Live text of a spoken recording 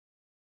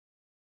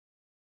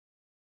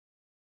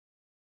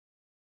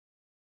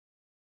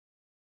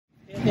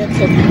It's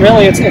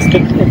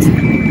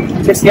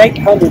the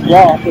 800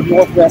 block of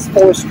Northwest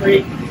 4th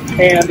Street,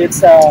 and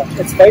it's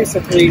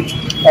basically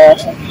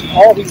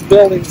all these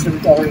buildings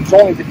are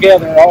joined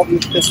together.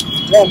 This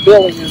one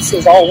building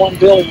is all one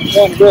building with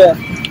one roof,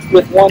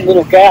 with one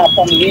little gap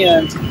on the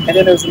end, and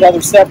then there's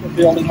another separate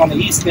building on the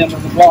east end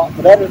of the block.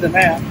 But other than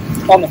that,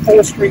 on the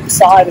 4th Street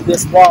side of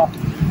this block,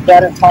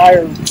 that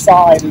entire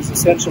side is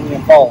essentially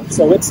involved.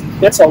 So it's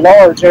a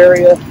large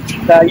area.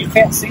 You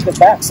can't see the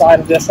back side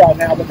of this right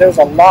now, but there's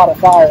a lot of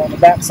fire on the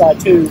back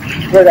side too,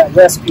 where that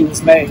rescue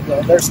was made.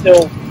 They're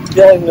still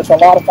dealing with a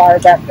lot of fire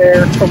back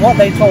there. From what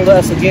they told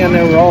us, again,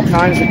 there were all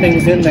kinds of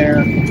things in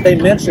there. They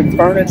mentioned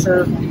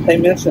furniture, they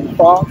mentioned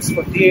props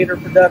for theater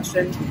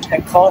production,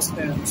 and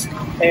costumes.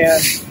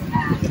 And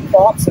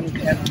props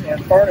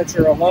and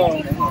furniture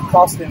alone, and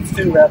costumes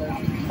too, rather,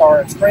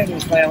 are extremely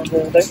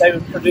flammable. They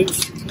would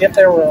produce, if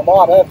there were a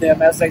lot of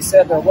them, as they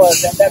said there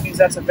was, that means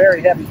that's a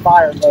very heavy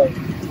fire load.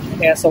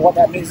 And so what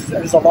that means is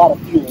there's a lot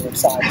of fuel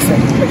inside. So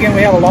again,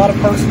 we have a lot of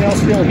personnel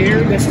still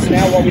here. This is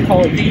now what we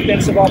call a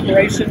defensive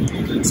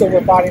operation. So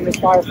we're fighting this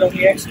fire from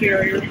the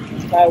exterior.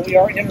 We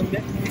are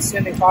intermittently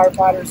sending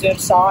firefighters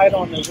inside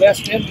on the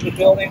west end of the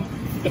building,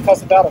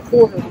 because about a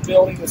quarter of the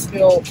building has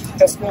still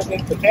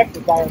been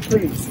protected by our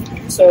crews.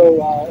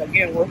 So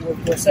again,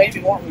 we're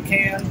saving what we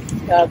can,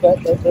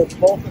 but the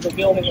bulk of the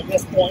building at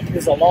this point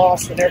is a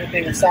loss, and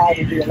everything inside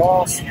will be a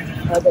loss.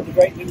 But the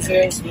great news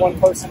is one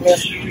person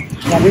rescued.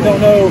 We don't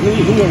know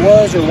who it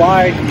was or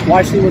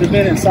why she would have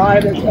been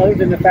inside, other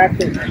than the fact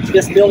that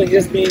this building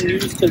is being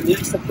used to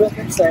lease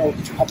equipment. So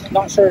I'm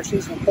not sure if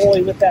she's an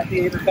employee with that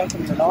theater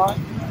company or not.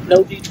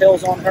 No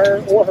details on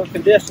her or her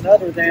condition,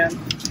 other than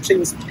she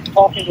was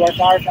talking to our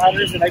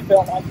firefighters, and they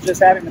felt like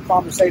just having the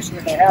conversation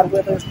that they had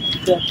with her,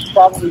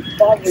 probably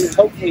and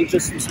hopefully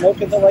just some smoke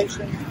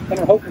inhalation, and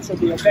we're hoping she'll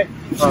be okay.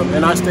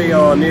 And I stay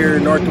near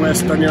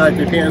Northwest 39th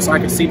and Penn, so I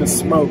can see the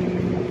smoke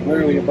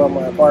literally above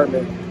my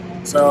apartment.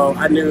 So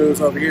I knew it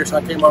was over here, so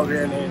I came over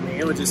here, and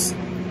it was just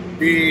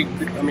big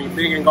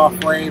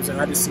engulfed flames,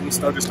 and I just see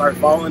stuff just start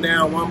falling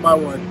down one by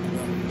one.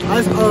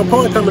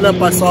 Upon coming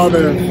up, I saw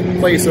the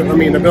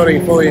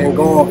building fully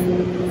engulfed.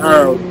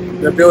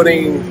 The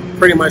building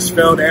pretty much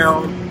fell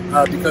down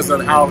because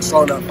of how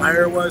strong the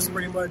fire was,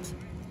 pretty much.